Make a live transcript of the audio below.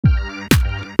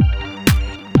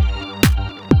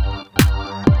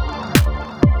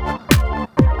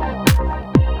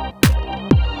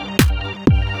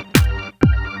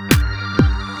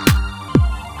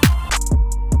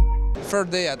third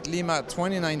day at LIMA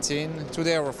 2019.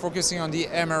 Today we're focusing on the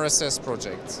MRSS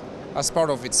project. As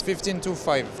part of its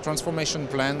 1525 transformation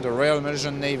plan, the Royal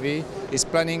Malaysian Navy is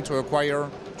planning to acquire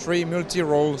 3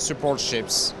 multi-role support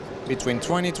ships between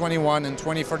 2021 and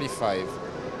 2035.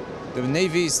 The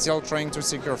Navy is still trying to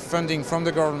secure funding from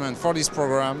the government for this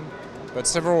program, but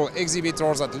several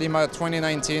exhibitors at LIMA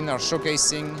 2019 are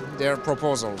showcasing their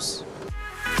proposals.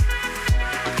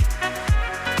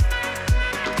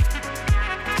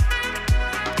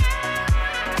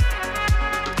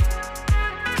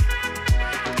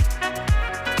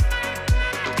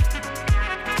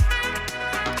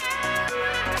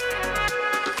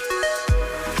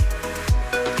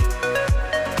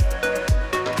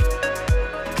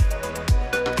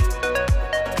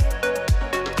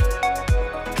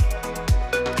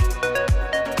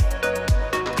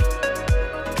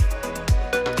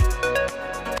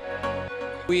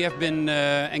 We have been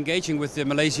engaging with the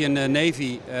Malaysian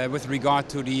Navy with regard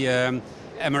to the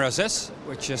MRSS,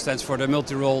 which stands for the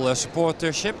Multi-Role Support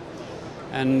Ship,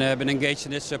 and been engaged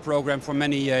in this program for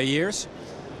many years.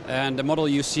 And the model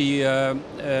you see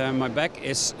on my back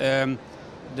is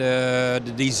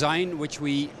the design which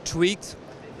we tweaked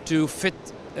to fit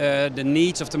the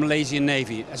needs of the Malaysian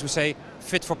Navy, as we say,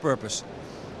 fit for purpose.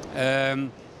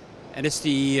 And it's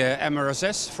the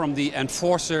MRSS from the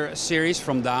Enforcer series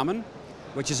from Damen,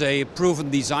 which is a proven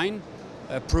design,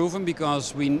 proven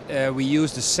because we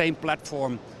use the same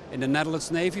platform in the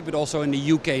Netherlands Navy, but also in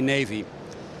the UK Navy.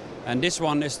 And this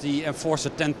one is the Enforcer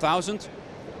 10,000,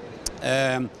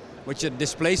 which is a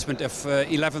displacement of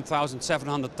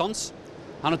 11,700 tons,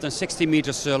 160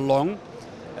 meters long,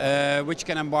 which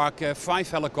can embark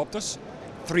 5 helicopters,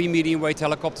 3 medium-weight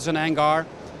helicopters in hangar,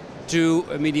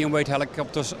 2 medium-weight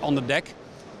helicopters on the deck.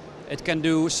 It can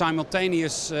do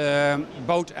simultaneous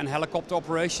boat and helicopter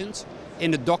operations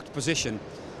in a docked position.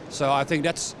 So I think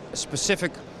that's a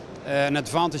specific an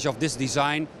advantage of this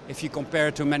design if you compare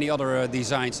it to many other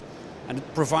designs. And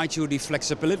it provides you the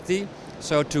flexibility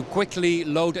so to quickly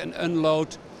load and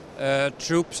unload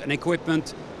troops and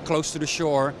equipment close to the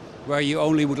shore where you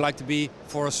only would like to be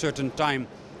for a certain time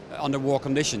under war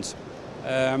conditions.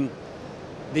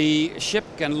 The ship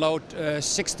can load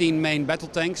 16 main battle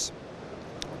tanks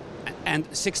and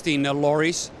 16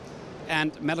 lorries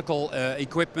and medical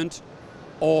equipment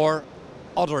or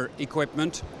other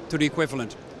equipment to the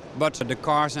equivalent. But the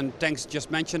cars and tanks just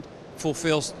mentioned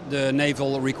fulfills the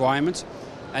naval requirements,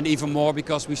 and even more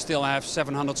because we still have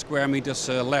 700 square meters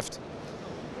left.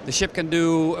 The ship can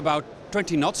do about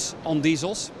 20 knots on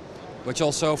diesels, which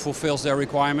also fulfills their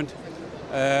requirement.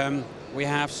 We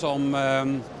have some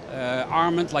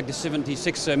armament like the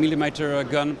 76mm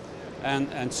gun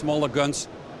and smaller guns,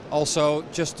 also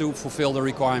just to fulfill the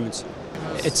requirements.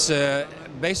 It's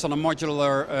based on a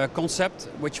modular concept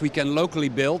which we can locally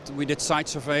build. We did site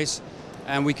surveys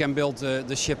and we can build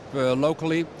the ship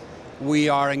locally. We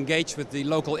are engaged with the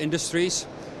local industries,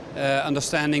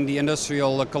 understanding the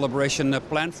industrial collaboration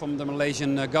plan from the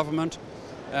Malaysian government,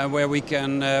 where we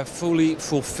can fully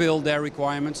fulfill their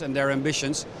requirements and their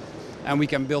ambitions, and we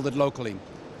can build it locally.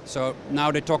 So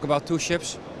now they talk about 2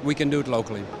 ships, we can do it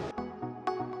locally.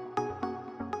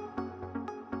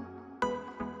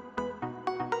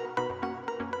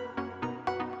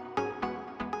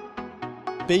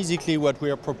 Basically what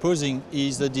we are proposing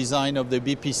is the design of the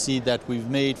BPC that we've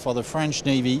made for the French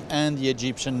Navy and the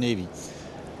Egyptian Navy.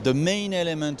 The main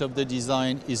element of the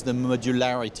design is the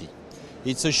modularity.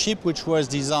 It's a ship which was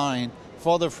designed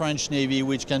for the French Navy,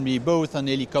 which can be both an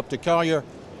helicopter carrier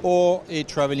or a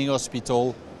traveling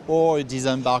hospital or a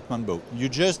disembarkment boat. You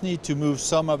just need to move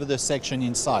some of the section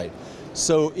inside.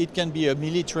 So it can be a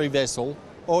military vessel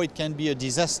or it can be a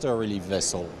disaster relief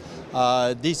vessel.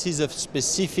 This is a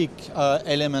specific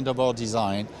element of our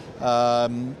design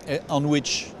on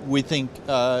which we think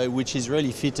which is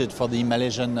really fitted for the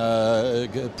Malaysian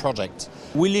project.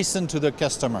 We listen to the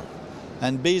customer,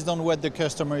 and based on what the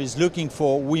customer is looking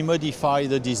for, we modify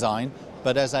the design.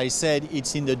 But as I said,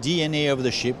 it's in the DNA of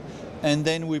the ship, and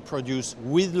then we produce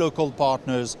with local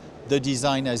partners the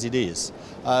design as it is.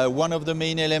 One of the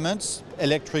main elements,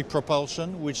 electric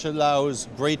propulsion, which allows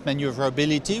great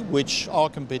maneuverability, which our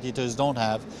competitors don't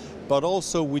have, but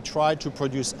also we try to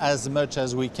produce as much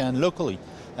as we can locally.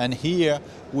 And here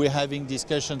we're having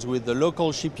discussions with the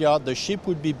local shipyard. The ship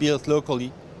would be built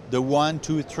locally. The 1,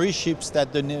 2, 3 ships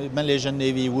that the Malaysian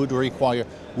Navy would require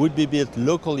would be built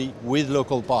locally with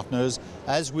local partners,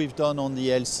 as we've done on the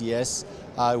LCS,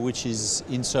 which is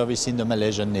in service in the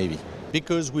Malaysian Navy.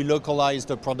 Because we localize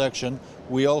the production,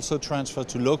 we also transfer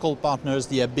to local partners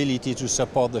the ability to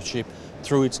support the ship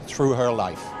through her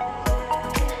life.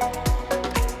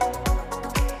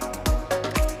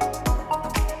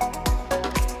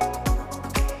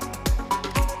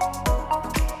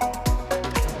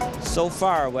 So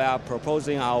far, we are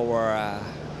proposing our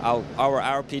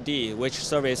RPD, which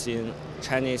serves in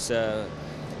Chinese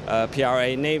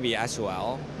PRA Navy as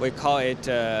well. We call it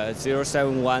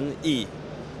 071E,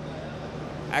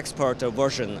 export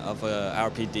version of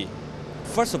RPD.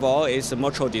 First of all, it's a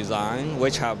Mistral design,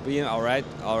 which have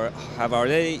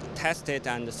already tested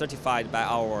and certified by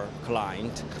our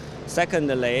client.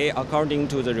 Secondly, according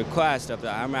to the request of the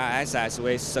MRSS,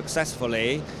 we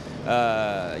successfully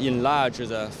enlarged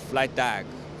the flight deck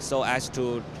so as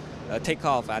to take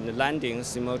off and landing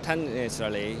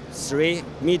simultaneously 3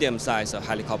 medium-sized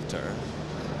helicopters.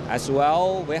 As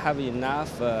well, we have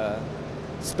enough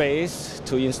space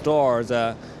to install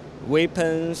the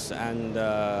weapons and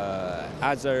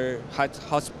other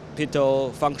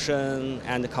hospital function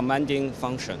and commanding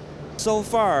function. So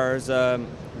far, the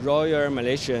Royal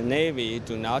Malaysian Navy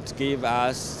do not give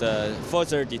us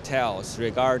further details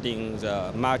regarding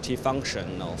the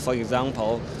multi-function. For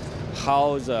example,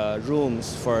 how the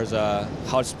rooms for the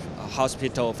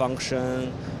hospital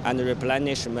function and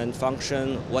replenishment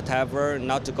function, whatever,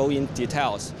 not to go in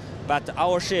details. But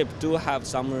our ship do have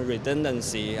some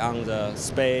redundancy on the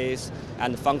space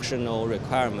and functional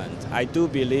requirement. I do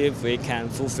believe we can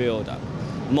fulfill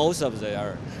most of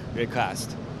their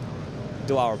requests.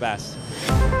 Do our best.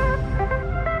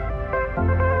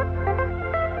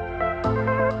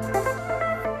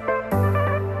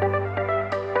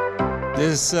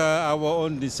 This is our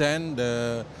own design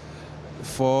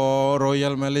for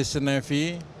Royal Malaysian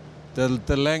Navy.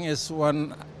 The length is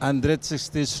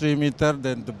 163 meters,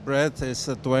 then the breadth is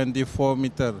 24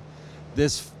 meters.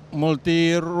 This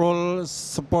multi-role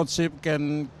support ship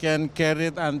can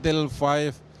carry until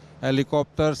 5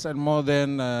 helicopters and more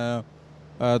than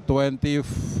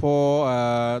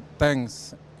 24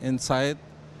 tanks inside,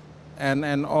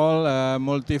 and all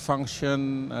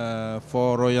multi-function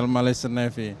for Royal Malaysian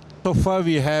Navy. So far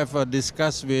we have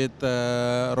discussed with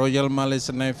Royal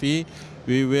Malaysian Navy.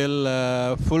 We will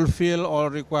fulfill all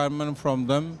requirements from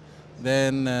them.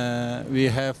 Then we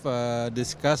have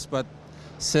discussed, but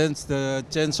since the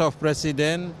change of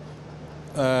president,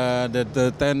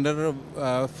 the tender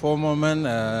for moment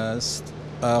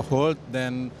hold,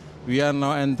 then we are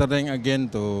now entering again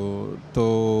to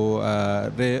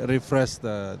refresh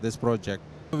this project.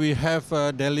 We have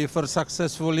delivered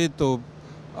successfully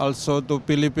also to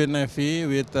Philippine Navy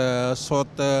with a short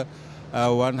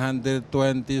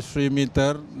 123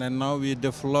 meters, and now we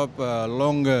develop a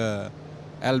longer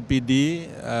LPD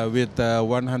with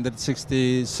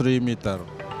 163 meters.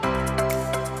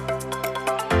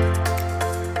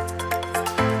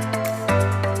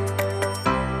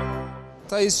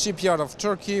 TAIS shipyard of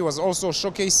Turkey was also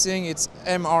showcasing its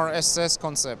MRSS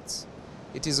concept.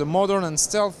 It is a modern and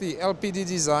stealthy LPD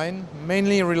design,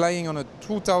 mainly relying on a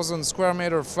 2,000 square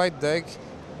meter flight deck,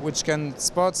 which can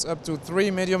spot up to 3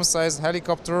 medium-sized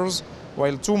helicopters,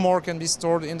 while 2 more can be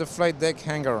stored in the flight deck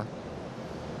hangar.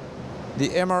 The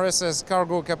MRSS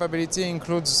cargo capability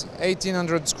includes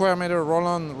 1,800 square meter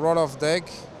roll-on, roll-off deck.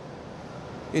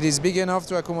 It is big enough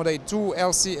to accommodate 2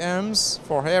 LCMs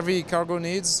for heavy cargo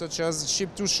needs, such as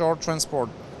ship-to-shore transport.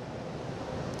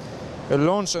 A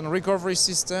launch and recovery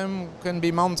system can be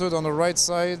mounted on the right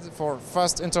side for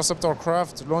fast interceptor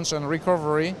craft launch and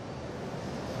recovery.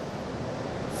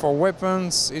 For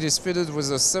weapons, it is fitted with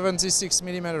a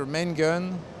 76mm main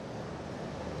gun,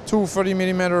 2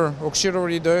 30mm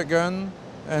auxiliary gun,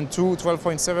 and 2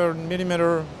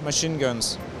 12.7mm machine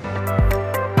guns.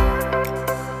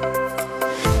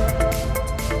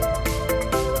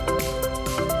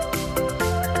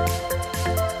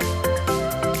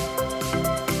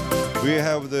 We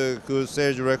have the good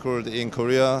sales record in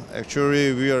Korea.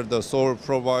 Actually, we are the sole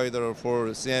provider for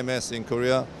CMS in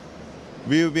Korea.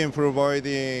 We've been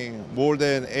providing more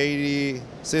than 80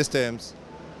 systems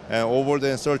and over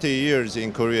than 30 years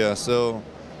in Korea. So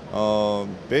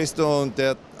based on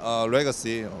that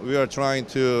legacy, we are trying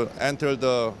to enter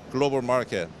the global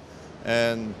market.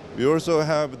 And we also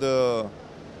have the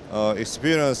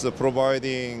experience of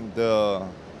providing the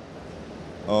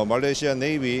Malaysian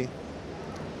Navy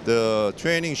the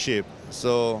training ship.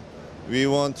 So we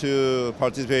want to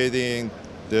participate in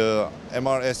the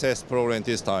MRSS program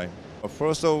this time.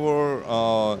 First of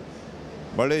all,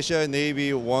 Malaysia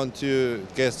Navy want to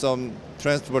get some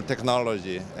transport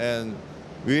technology, and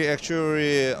we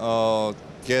actually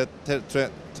get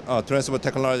transport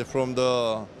technology from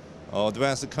the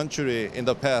advanced country in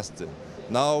the past.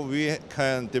 Now we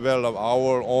can develop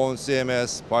our own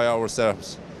CMS by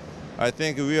ourselves. I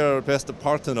think we are the best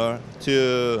partner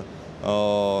to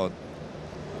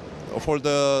for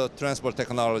the transport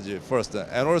technology first,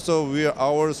 and also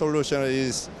our solution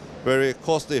is very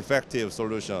cost-effective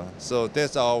solution. So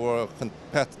that's our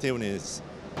competitiveness.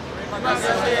 Terima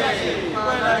kasih.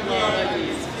 Jumpa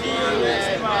lagi. See you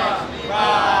next month.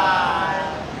 Bye.